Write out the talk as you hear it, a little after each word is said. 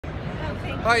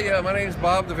Hi, my name is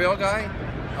Bob, the Veil Guy.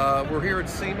 We're here at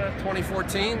SEMA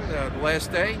 2014, the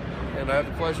last day, and I have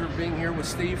the pleasure of being here with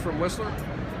Steve from Whistler.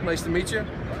 Nice to meet you.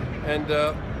 And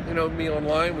you know me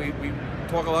online, we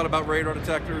talk a lot about radar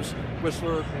detectors,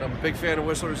 Whistler, and I'm a big fan of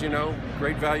Whistler, as you know,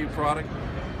 great value product.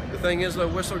 The thing is, though,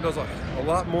 Whistler does a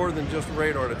lot more than just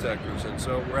radar detectors, and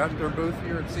so we're at their booth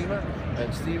here at SEMA,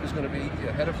 and Steve is going to be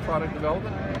head of product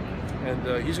development,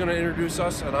 and he's going to introduce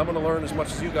us, and I'm going to learn as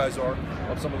much as you guys are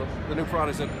of some of the new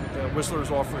products that Whistler is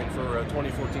offering for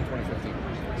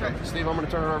 2014-2015. Okay. So, Steve, I'm going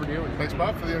to turn it over to you. Thanks,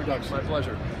 Bob, for the introduction. My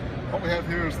pleasure. What we have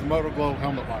here is the MotoGlo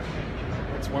helmet light.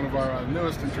 It's one of our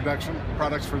newest introduction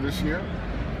products for this year.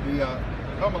 The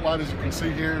helmet light, as you can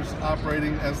see here, is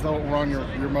operating as though it were on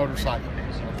your motorcycle.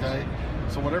 Okay,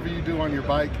 so whatever you do on your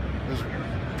bike is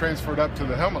transferred up to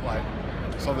the helmet light,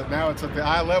 so that now it's at the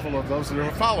eye level of those that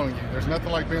are following you. There's nothing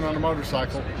like being on a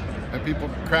motorcycle and people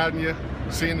crowding you,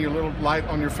 seeing your little light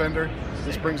on your fender.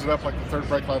 This brings it up like the third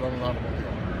brake light on an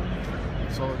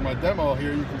automobile. So in my demo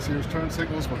here, you can see there's turn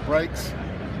signals with brakes.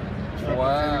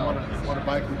 Wow. What a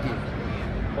bike would do.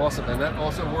 Awesome, and that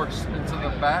also works into the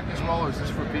back as well, or is this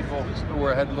for people who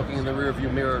are ahead looking in the rear view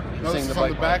mirror, no, seeing this the is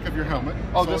bike? on the back of your helmet.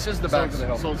 Oh, so this is the back of the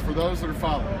helmet. So it's for those that are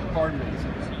following. Pardon me.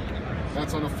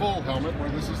 That's on a full helmet, where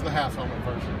this is the half helmet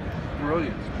version.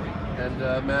 Brilliant.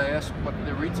 And may I ask what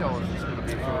the retail is going to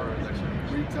be for next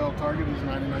year? Retail target is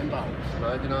 $99.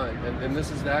 $99, and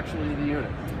this is actually the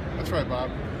unit. That's right,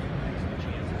 Bob.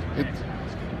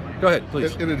 Go ahead,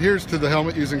 please. It adheres to the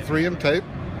helmet using 3M tape.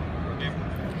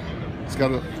 It's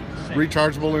got a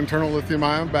rechargeable internal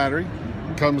lithium-ion battery.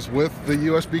 Comes with the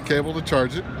USB cable to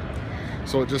charge it,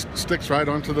 so it just sticks right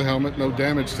onto the helmet, no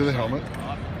damage to the helmet.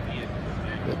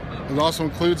 It also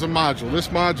includes a module. This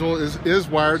module is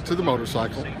wired to the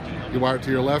motorcycle. You wire it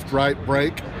to your left, right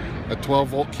brake, a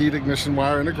 12-volt keyed ignition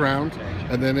wire and a ground,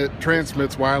 and then it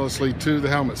transmits wirelessly to the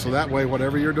helmet. So that way,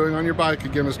 whatever you're doing on your bike,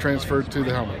 again, is transferred to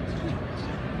the helmet.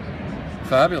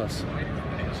 Fabulous.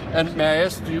 And may I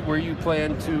ask where you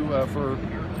plan to for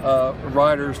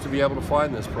riders to be able to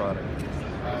find this product?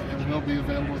 It will be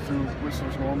available through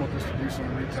Whistler's normal distribution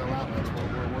and retail outlets, where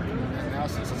we're working on that now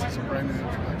since it's a brand new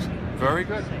introduction. Very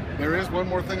good. There is one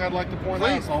more thing I'd like to point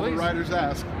out. All the riders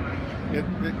ask. It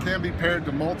can be paired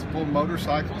to multiple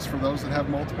motorcycles. For those that have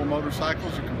multiple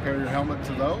motorcycles, you can pair your helmet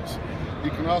to those. You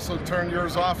can also turn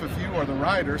yours off if you are the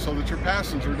rider, so that your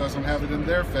passenger doesn't have it in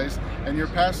their face, and your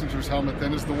passenger's helmet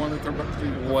then is the one that the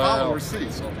followers see.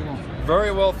 So,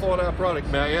 very well thought out product.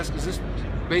 May I ask, is this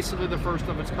basically the first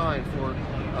of its kind for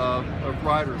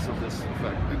riders of this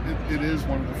effect? It is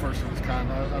one of the first of its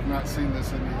kind. I've not seen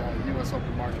this in the U.S.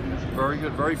 open market. Very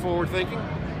good, very forward thinking,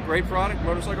 great product,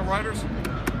 motorcycle riders,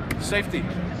 safety.